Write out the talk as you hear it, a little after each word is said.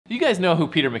You guys know who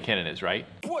Peter McKinnon is, right?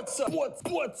 What's up,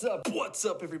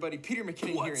 everybody? Peter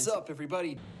McKinnon here. What's up,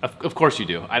 everybody? Of course you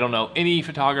do. I don't know any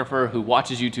photographer who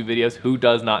watches YouTube videos who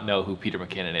does not know who Peter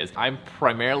McKinnon is. I'm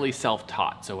primarily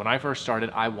self-taught, so when I first started,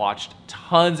 I watched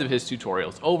tons of his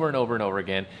tutorials over and over and over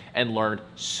again and learned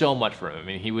so much from him. I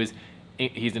mean,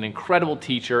 he's an incredible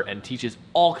teacher and teaches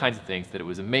all kinds of things that it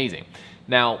was amazing.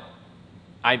 Now,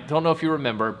 I don't know if you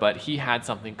remember, but he had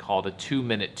something called a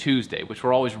 2-Minute Tuesday, which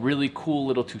were always really cool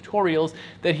little tutorials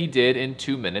that he did in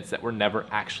 2 minutes that were never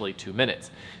actually 2 minutes.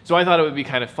 So I thought it would be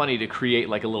kind of funny to create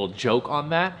like a little joke on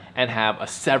that and have a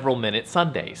several minute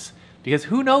Sundays, because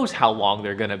who knows how long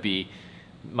they're gonna be,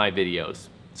 my videos.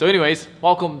 So anyways,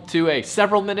 welcome to a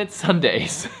several minute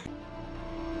Sundays.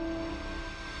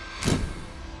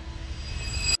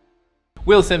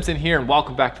 Will Simpson here, and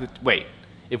welcome back to wait.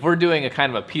 If we're doing a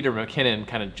kind of a Peter McKinnon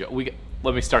kind of joke,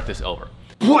 let me start this over.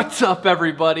 What's up,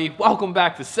 everybody? Welcome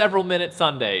back to Several Minute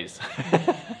Sundays.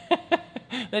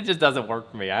 That just doesn't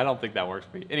work for me. I don't think that works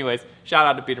for me. Anyways, shout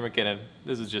out to Peter McKinnon.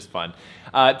 This is just fun.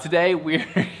 Today, we're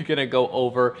gonna go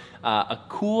over a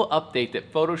cool update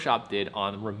that Photoshop did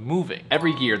on removing.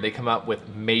 Every year, they come out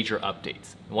with major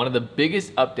updates. One of the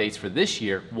biggest updates for this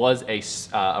year was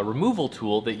a removal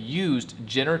tool that used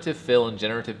generative fill and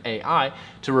generative AI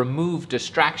to remove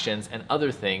distractions and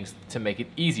other things to make it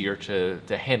easier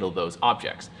to handle those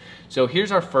objects. So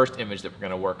here's our first image that we're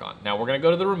gonna work on. Now we're gonna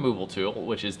go to the removal tool,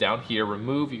 which is down here,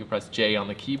 remove. You can press J on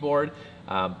the keyboard,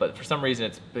 but for some reason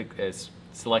it's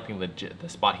selecting the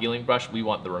spot healing brush. We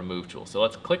want the remove tool. So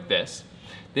let's click this.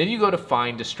 Then you go to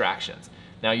find distractions.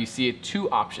 Now you see two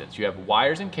options. You have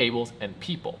wires and cables and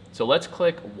people. So let's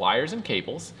click wires and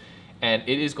cables, and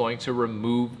it is going to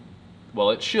remove, well,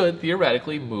 it should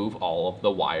theoretically move all of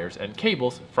the wires and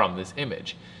cables from this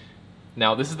image.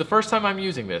 Now, this is the first time I'm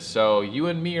using this, so you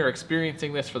and me are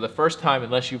experiencing this for the first time.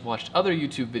 Unless you've watched other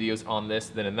YouTube videos on this,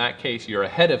 then in that case, you're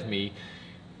ahead of me,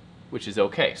 which is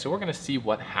okay. So we're gonna see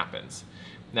what happens.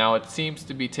 Now, it seems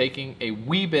to be taking a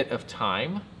wee bit of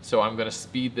time, so I'm gonna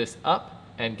speed this up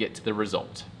and get to the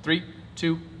result. 3,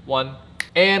 2, 1,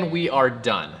 and we are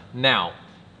done. Now,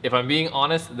 if I'm being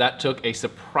honest, that took a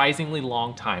surprisingly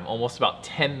long time, almost about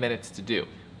 10 minutes to do.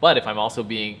 But if I'm also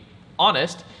being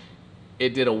honest,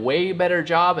 it did a way better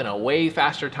job in a way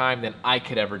faster time than I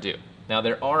could ever do. Now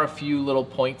there are a few little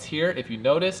points here. If you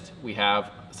noticed, we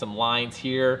have some lines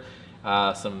here,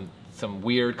 some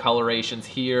weird colorations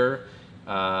here,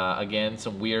 again,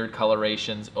 some weird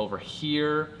colorations over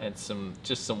here, and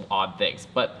just some odd things.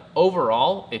 But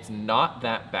overall, it's not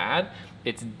that bad.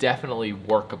 It's definitely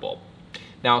workable.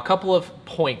 Now a couple of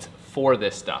points for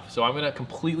this stuff. So I'm gonna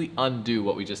completely undo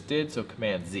what we just did, so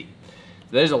Command Z.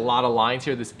 There's a lot of lines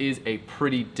here. This is a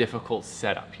pretty difficult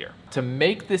setup here. To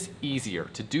make this easier,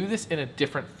 to do this in a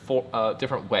different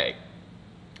way,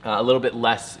 a little bit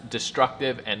less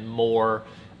destructive and more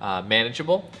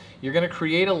manageable, you're gonna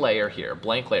create a layer here, a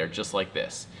blank layer just like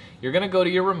this. You're gonna go to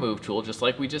your remove tool just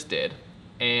like we just did,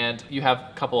 and you have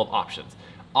a couple of options.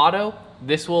 Auto,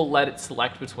 this will let it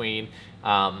select between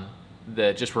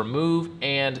the just remove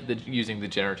and using the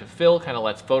generative fill, kind of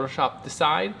lets Photoshop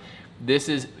decide. This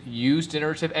is use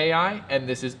generative AI, and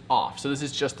this is off. So this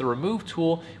is just the remove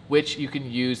tool, which you can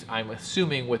use, I'm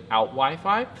assuming, without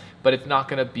Wi-Fi, but it's not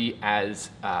gonna be as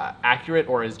accurate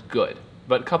or as good.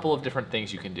 But a couple of different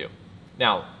things you can do.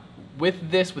 Now,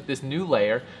 with this new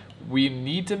layer, we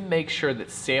need to make sure that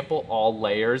sample all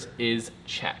layers is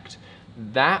checked.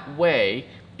 That way,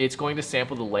 it's going to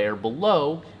sample the layer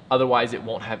below, otherwise it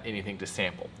won't have anything to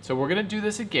sample. So we're gonna do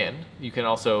this again. You can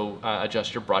also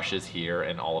adjust your brushes here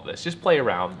and all of this. Just play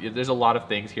around. There's a lot of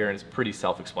things here and it's pretty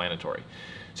self-explanatory.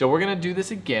 So we're gonna do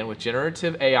this again with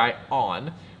generative AI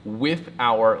on with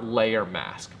our layer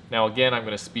mask. Now again, I'm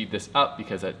gonna speed this up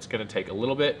because it's gonna take a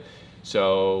little bit.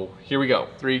 So here we go,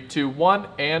 3, 2, 1,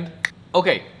 and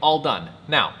okay, all done.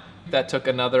 Now, that took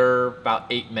another about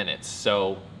 8 minutes.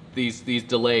 So these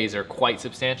delays are quite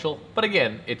substantial, but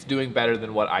again, it's doing better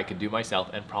than what I could do myself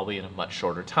and probably in a much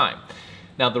shorter time.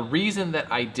 Now, the reason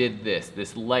that I did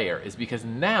this layer is because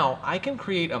now I can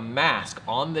create a mask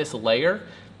on this layer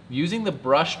using the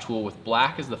brush tool with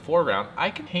black as the foreground. I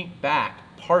can paint back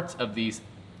parts of this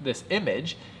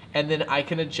image, and then I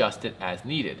can adjust it as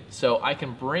needed. So I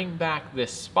can bring back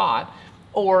this spot,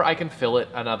 or I can fill it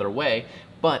another way,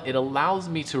 but it allows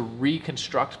me to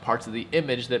reconstruct parts of the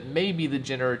image that maybe the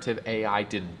generative AI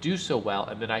didn't do so well,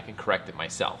 and then I can correct it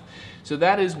myself. So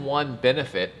that is one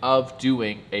benefit of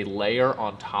doing a layer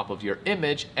on top of your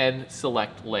image and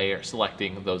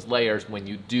selecting those layers when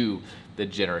you do the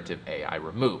generative AI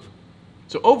remove.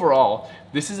 So overall,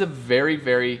 this is a very,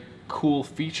 very cool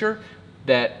feature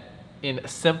that in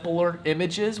simpler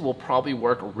images will probably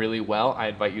work really well. I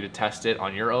invite you to test it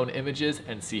on your own images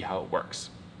and see how it works.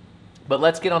 But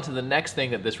let's get on to the next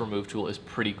thing that this remove tool is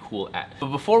pretty cool at. But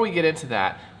before we get into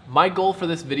that, my goal for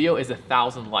this video is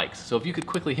 1,000 likes. So if you could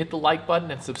quickly hit the like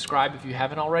button and subscribe if you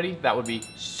haven't already, that would be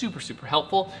super, super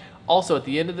helpful. Also, at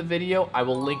the end of the video, I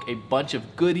will link a bunch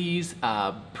of goodies,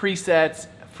 presets,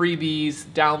 freebies,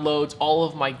 downloads, all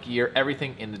of my gear,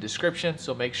 everything in the description.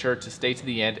 So make sure to stay to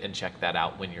the end and check that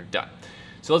out when you're done.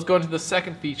 So let's go into the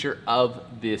second feature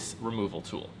of this removal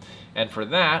tool. And for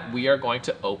that, we are going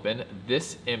to open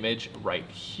this image right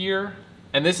here.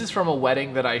 And this is from a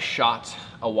wedding that I shot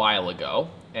a while ago.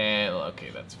 And okay,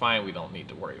 that's fine. We don't need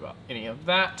to worry about any of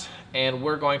that. And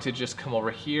we're going to just come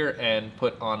over here and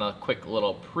put on a quick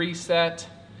little preset.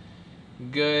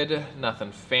 Good,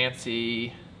 nothing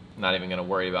fancy. Not even gonna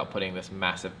worry about putting this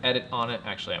massive edit on it.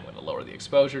 Actually, I'm gonna lower the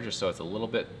exposure just so it's a little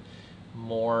bit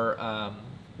more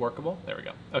workable. There we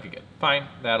go. Okay, good. Fine,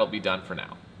 that'll be done for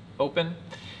now. Open.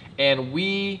 And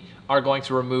we are going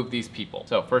to remove these people.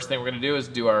 So first thing we're gonna do is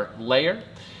do our layer.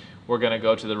 We're gonna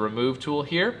go to the remove tool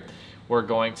here. We're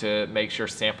going to make sure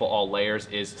sample all layers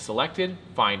is selected,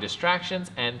 find distractions,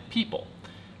 and people.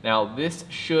 Now this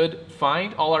should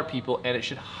find all our people and it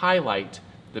should highlight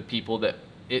the people that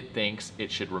it thinks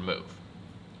it should remove.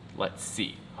 Let's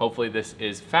see. Hopefully this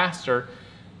is faster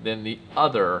than the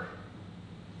other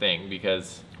thing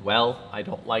because, well, I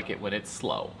don't like it when it's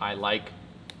slow. I like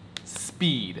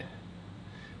speed.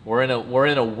 We're in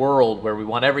a world where we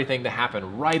want everything to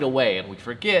happen right away and we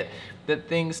forget that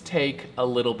things take a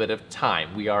little bit of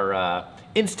time. We are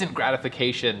instant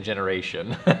gratification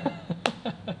generation.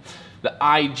 The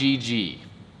IGG.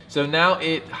 So now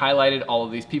it highlighted all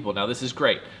of these people. Now this is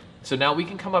great. So now we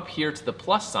can come up here to the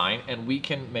plus sign and we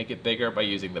can make it bigger by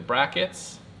using the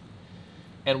brackets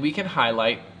and we can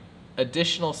highlight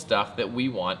additional stuff that we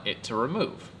want it to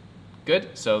remove.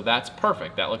 Good, so that's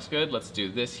perfect. That looks good. Let's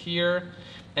do this here.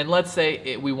 And let's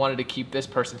say we wanted to keep this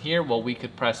person here. Well, we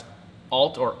could press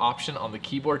Alt or Option on the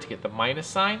keyboard to get the minus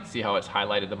sign. See how it's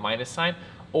highlighted the minus sign?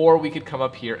 Or we could come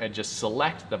up here and just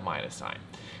select the minus sign.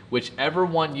 Whichever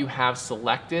one you have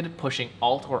selected, pushing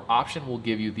Alt or Option will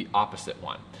give you the opposite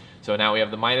one. So now we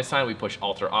have the minus sign, we push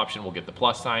Alt or Option, we'll get the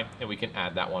plus sign, and we can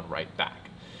add that one right back.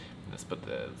 Let's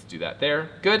do that there.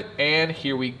 Good, and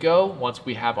here we go. Once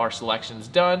we have our selections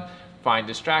done, find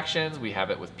distractions, we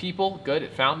have it with people. Good,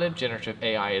 it found it. Generative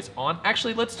AI is on.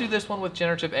 Actually, let's do this one with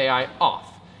generative AI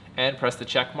off and press the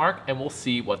check mark and we'll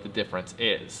see what the difference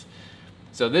is.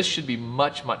 So this should be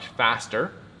much, much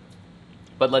faster,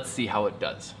 but let's see how it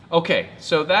does. Okay,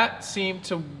 so that seemed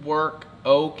to work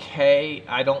okay.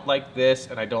 I don't like this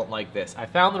and I don't like this. I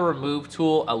found the remove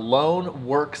tool alone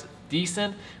works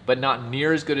decent, but not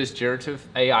near as good as generative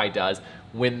AI does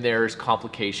when there's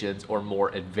complications or more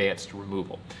advanced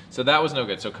removal. So that was no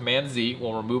good. So Command Z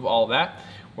will remove all that.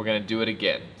 We're gonna do it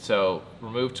again. So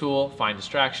remove tool, find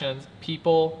distractions,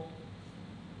 people.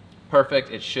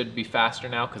 Perfect, it should be faster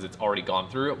now because it's already gone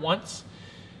through it once.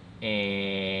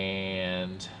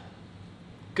 And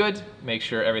good, make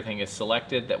sure everything is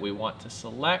selected that we want to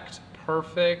select.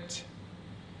 Perfect.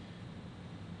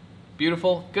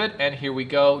 Beautiful, good, and here we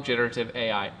go. Generative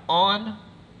AI on,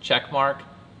 check mark,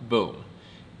 boom.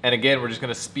 And again, we're just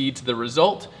gonna speed to the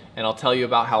result and I'll tell you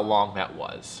about how long that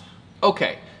was.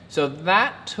 Okay, so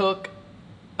that took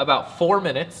about 4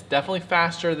 minutes, definitely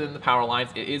faster than the power lines.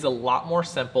 It is a lot more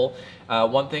simple.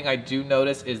 One thing I do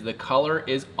notice is the color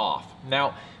is off.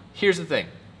 Now, here's the thing.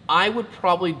 I would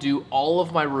probably do all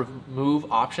of my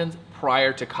remove options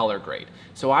prior to color grade.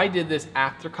 So I did this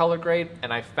after color grade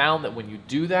and I found that when you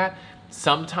do that,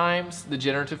 sometimes the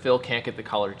generative fill can't get the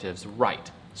coloratives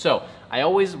right. So I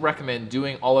always recommend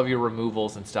doing all of your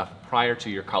removals and stuff prior to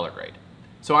your color grade.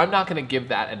 So I'm not gonna give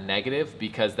that a negative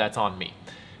because that's on me.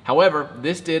 However,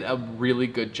 this did a really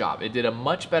good job. It did a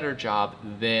much better job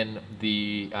than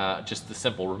the just the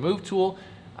simple remove tool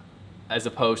as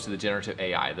opposed to the generative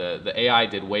AI. The AI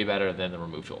did way better than the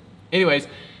remove tool. Anyways,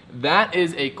 that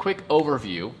is a quick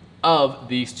overview of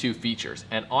these two features.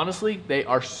 And honestly, they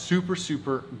are super,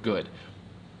 super good.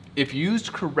 If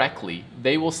used correctly,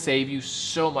 they will save you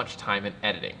so much time in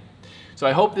editing. So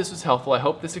I hope this was helpful. I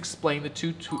hope this explained the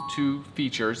two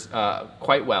features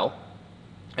quite well.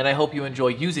 And I hope you enjoy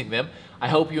using them. I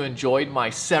hope you enjoyed my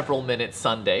several minute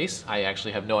Sundays. I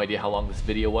actually have no idea how long this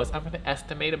video was. I'm gonna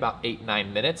estimate about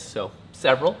 8-9 minutes, so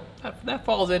several. That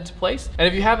falls into place. And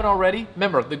if you haven't already,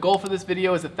 remember, the goal for this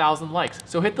video is 1,000 likes.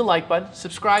 So hit the like button,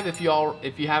 subscribe if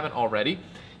you haven't already.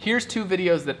 Here's 2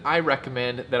 videos that I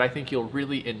recommend that I think you'll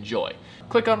really enjoy.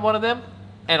 Click on one of them,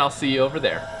 and I'll see you over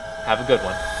there. Have a good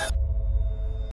one.